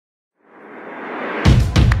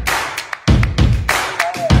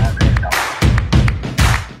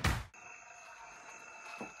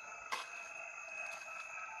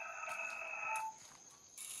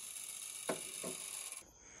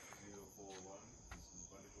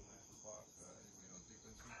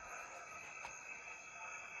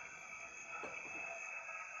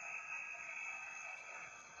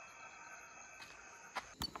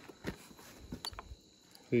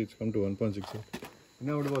See, it's come to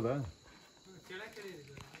 1.68.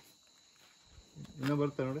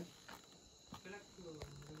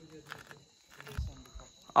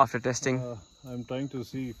 After testing, I'm trying to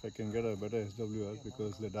see if I can get a better SWR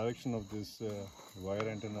because the direction of this wire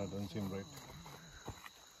antenna doesn't seem right.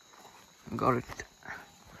 got it.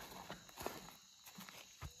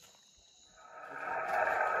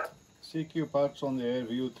 CQ parks on the air,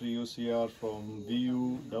 VU3UCR from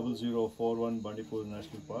VU-0041 Bandipur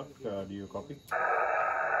National Park. Do you copy?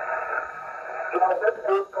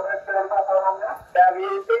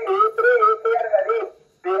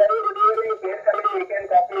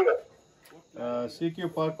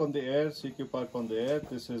 CQ park on the air, CQ park on the air.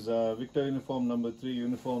 This is Victor Uniform number 3,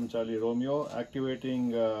 Uniform Charlie Romeo,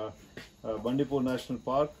 activating Bandipur National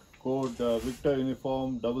Park. Code Victor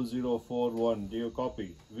Uniform 0041. Do you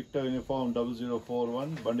copy? Victor Uniform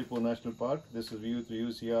 0041, Bandipur National Park. This is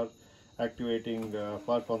VU3UCR activating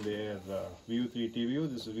park on the air. VU3TVU.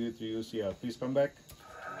 This is VU3UCR. Please come back.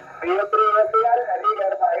 VU3UCR, Hari,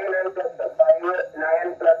 59 plus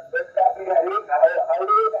 59 plus. Copy, Hari. How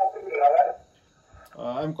do you copy me?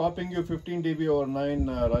 I'm copying you 15 dB over 9,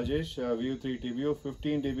 Rajesh, VU3TVU,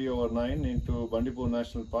 15 dB over 9 into Bandipur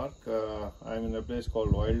National Park. I'm in a place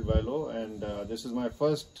called Wild Vallo, and this is my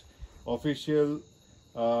first official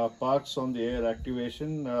parks on the air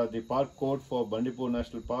activation. The park code for Bandipur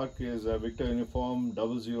National Park is Victor Uniform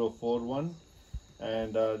 0041,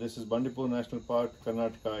 and this is Bandipur National Park,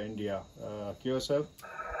 Karnataka, India. QSL?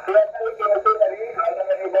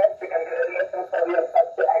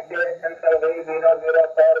 Activation survey 0041.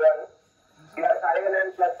 You are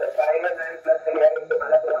 59 plus 59 plus here into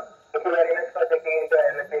Malappuram. Thank you very much for taking into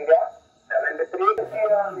MS India. 73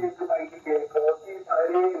 into ITK. 40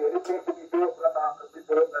 very close to the two from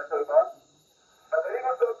Buddipole Vertical. A very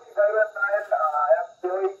good coaching driver style. I am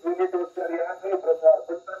showing unit to Yaesu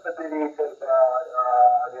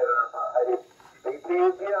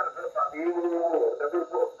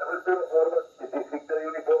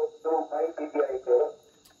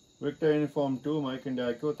Victor Uniform 2, Mike India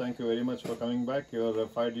Echo, thank you very much for coming back. You're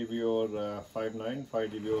 5 dB over 59, 5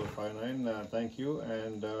 dB over 59. Thank you,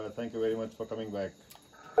 and thank you very much for coming back.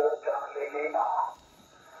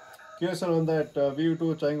 QSL on that,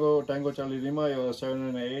 VU2 Tango Charlie Lima, you're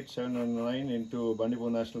 708, 709 into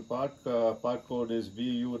Bandipur National Park. Park code is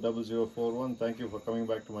VU0041. Thank you for coming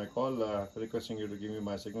back to my call. Requesting you to give me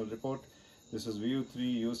my signal report. This is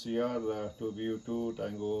VU3UCR to VU2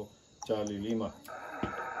 Tango Charlie Lima.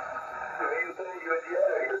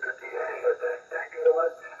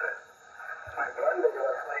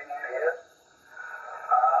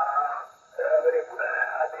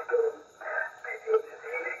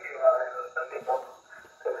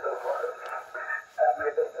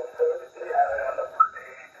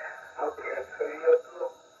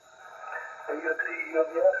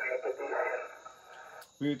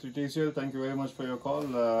 VU3TCL, thank you very much for your call.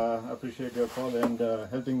 Appreciate your call and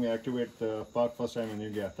helping me activate the park first time in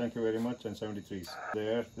India. Thank you very much, and 73s.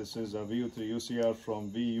 There, this is VU3UCR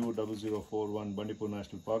from VU0041 Bandipur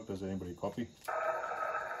National Park. Does anybody copy?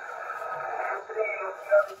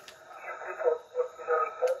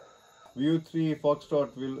 VU3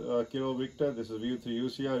 Foxtrot Kilo Victor, this is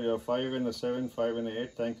VU3UCR. You have 5 and a 7, 5 and a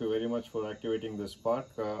 8. Thank you very much for activating this park.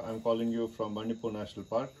 I'm calling you from Bandipur National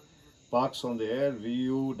Park. Parks on the air,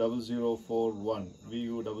 VU0041.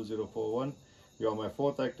 VU0041. You are my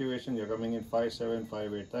 4th activation. You're coming in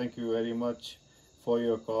 5758. Thank you very much for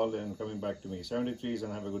your call and coming back to me. 73s,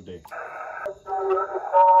 and have a good day.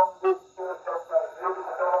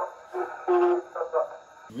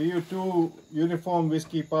 VU2 Uniform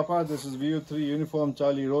Whiskey Papa, this is VU3 Uniform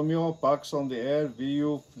Charlie Romeo, parks on the air,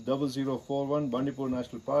 VU0041 Bandipur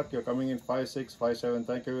National Park. You're coming in 5657.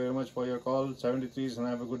 Thank you very much for your call. 73s, and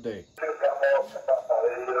have a good day.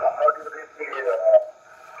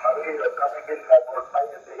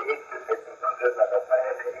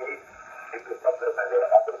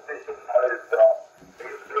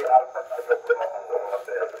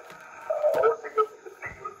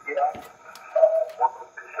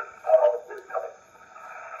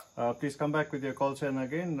 Please come back with your call sign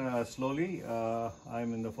again slowly.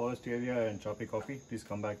 I'm in the forest area and choppy copy. Please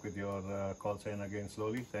come back with your call sign again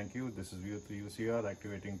slowly. Thank you. This is VU3UCR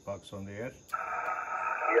activating parks on the air.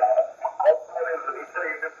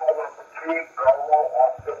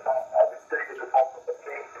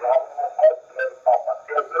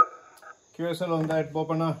 QSL on that,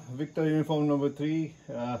 Bopana, Victor Uniform number 3,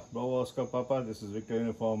 Bravo Oscar Papa. This is Victor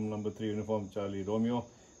Uniform number 3, Uniform Charlie Romeo,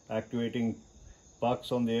 activating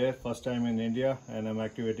parks on the air, first time in India, and I'm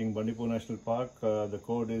activating Bandipur National Park. The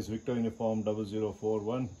code is Victor Uniform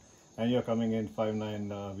 0041. and you're coming in 59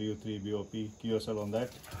 VU3 BOP, QSL on that.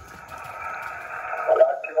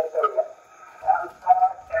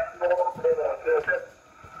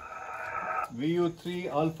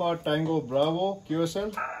 VU3 Alpha Tango Bravo,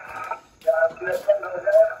 QSL.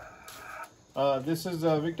 This is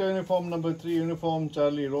Victor Uniform number 3 Uniform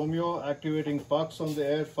Charlie Romeo, activating parks on the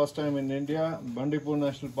air, first time in India, Bandipur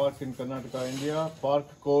National Park in Karnataka, India. Park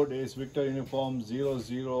code is Victor Uniform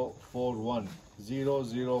 0041.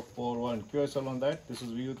 0041. QSL on that. This is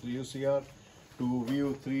VU3UCR to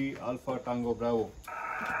VU3 Alpha Tango Bravo.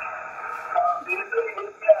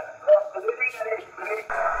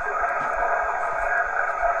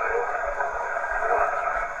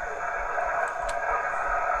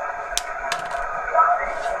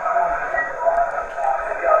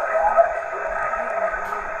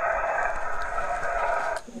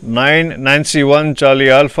 991 Charlie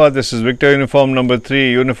Alpha, this is Victor Uniform number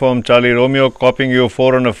 3 Uniform Charlie Romeo, copying you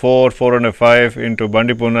 404, 405 into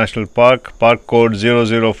Bandipur National Park, park code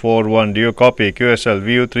 0041. Do you copy? QSL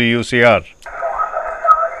VU3UCR.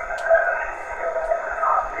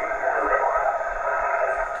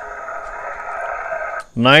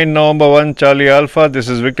 9 November 1 Charlie Alpha, this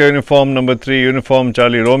is Victor Uniform number 3 Uniform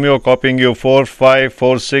Charlie Romeo, copying you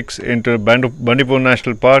 4546 into Bandipur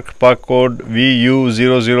National Park, park code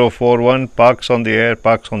VU-0041, parks on the air,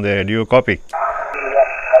 parks on the air. Do you copy?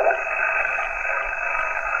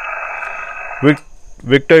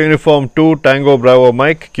 Victor Uniform 2 Tango Bravo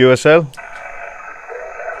Mike, QSL.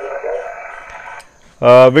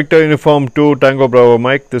 Victor Uniform 2 Tango Bravo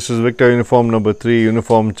Mike, this is Victor Uniform number 3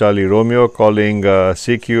 Uniform Charlie Romeo, calling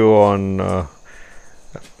CQ on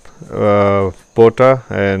POTA,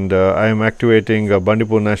 and I am activating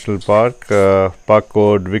Bandipur National Park, park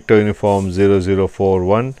code Victor Uniform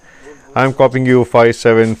 0041. I am copying you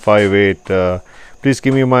 5758. Please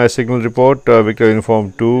give me my signal report. Victor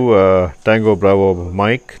Uniform 2 Tango Bravo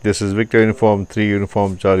Mike, this is Victor Uniform 3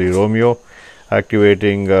 Uniform Charlie Romeo,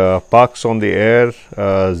 activating parks on the air,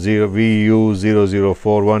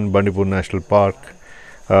 VU0041 Bandipur National Park.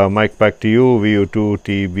 Mike, back to you, VU2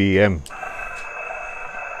 TBM.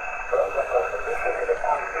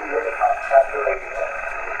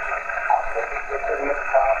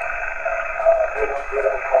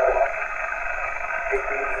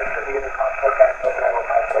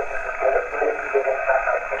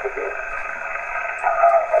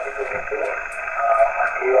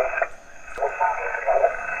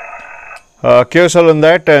 QSL on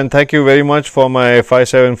that, and thank you very much for my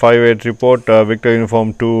 5758 report. Victor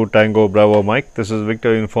Uniform 2 Tango Bravo Mike, this is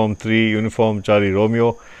Victor Uniform 3 Uniform Charlie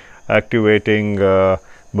Romeo, activating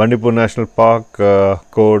Bandipur National Park,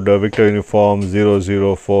 code Victor Uniform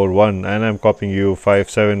 0041, and I am copying you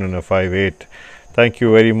 57 and a 58. Thank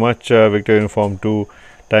you very much, Victor Uniform 2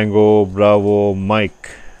 Tango Bravo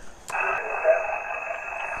Mike.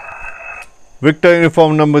 Victor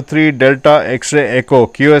Uniform number 3 Delta X-Ray Echo,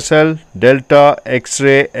 QSL. Delta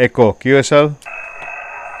X-Ray Echo, QSL.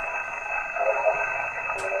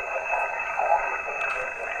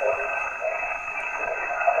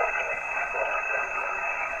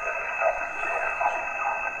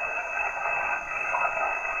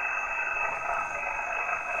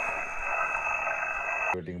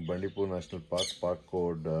 Bandipur National Park, park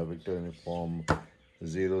code Victor Uniform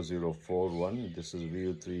 0041. This is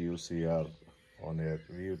VU3UCR on air.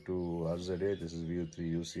 VU2 RZA, this is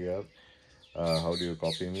VU3UCR. How do you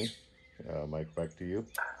copy me? Mike, back to you.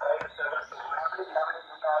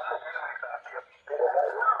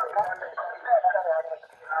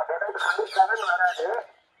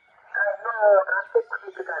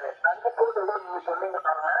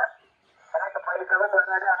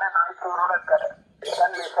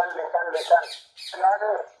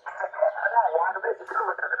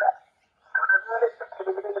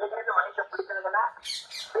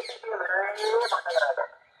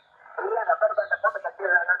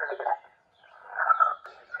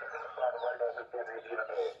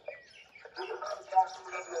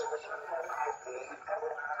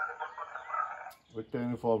 Victor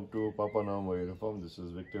Uniform 2 Papa November Uniform, this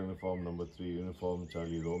is Victor Uniform number 3 Uniform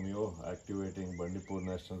Charlie Romeo, activating Bandipur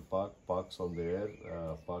National Park, parks on the air,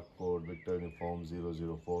 park code Victor Uniform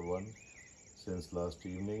 0041 since last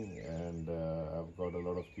evening, and I've got a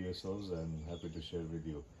lot of QSOs and happy to share with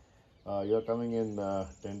you. You're coming in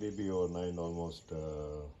 10 dB or 9 almost,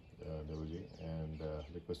 Devaji, and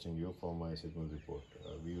requesting you for my signal report.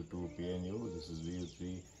 VU2 PNU, this is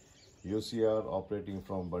VU3 UCR, operating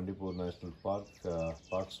from Bandipur National Park,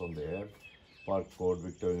 parks on the air, park code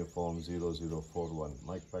Victor Uniform 0041.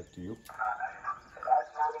 Mike, back to you.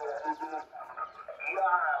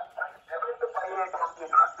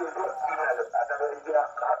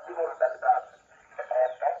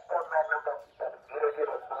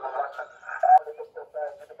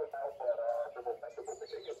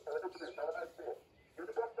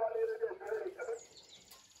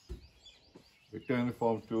 Victor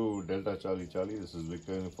Uniform 2 Delta Charlie Charlie. This is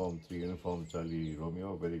Victor Uniform 3 Uniform Charlie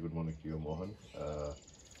Romeo. Very good morning to you, Mohan.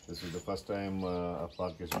 This is the first time a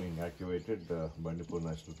park is being activated, Bandipur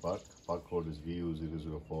National Park. Park code is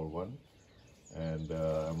VU-0041, and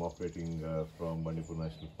I'm operating from Bandipur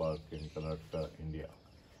National Park in Karnataka, India.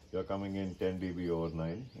 You're coming in 10 dB over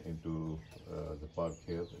 9 into the park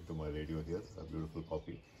here, into my radio here, a beautiful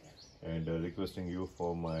copy, and requesting you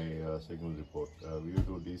for my signal report.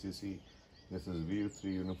 VU2DCC, this is VU3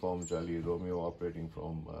 Uniform Charlie Romeo operating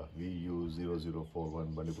from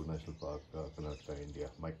VU-0041 Bandipur National Park, Karnataka, India.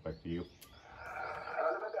 Mike, back to you.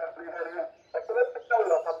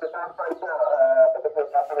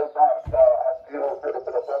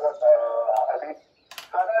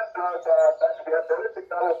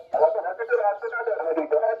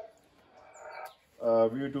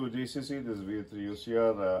 VU2GCC, this is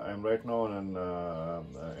VU3UCR. I'm right now on an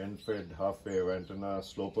end-fed half-wave antenna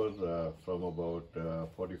sloper from about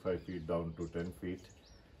 45 feet down to 10 feet,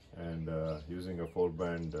 and using a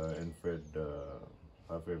 4-band end-fed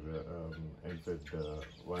half-wave end-fed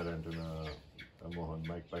wire antenna. Mohan,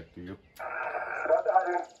 mic back to you.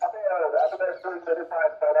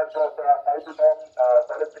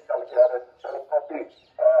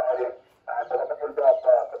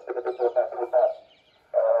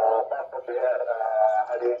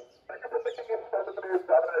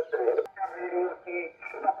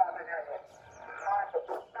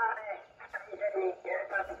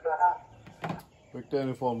 Victor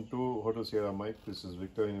Uniform 2 Hotel Sierra Mike. This is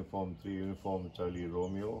Victor Uniform 3 Uniform Charlie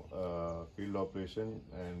Romeo. Field operation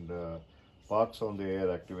and parks on the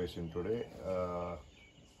air activation today.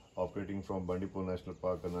 Operating from Bandipur National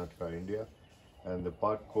Park, Karnataka, India. And the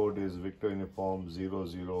park code is Victor Uniform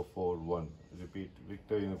 0041. Repeat,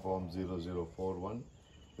 Victor Uniform 0041.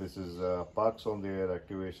 This is parks on the air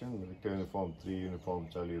activation, Victor Uniform 3 Uniform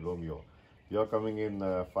Charlie Romeo. You're coming in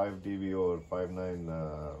 5 dB over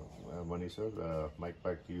 5.9, Mani sir. Mic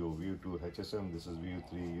back to you. VU2 HSM, this is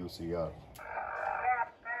VU3UCR.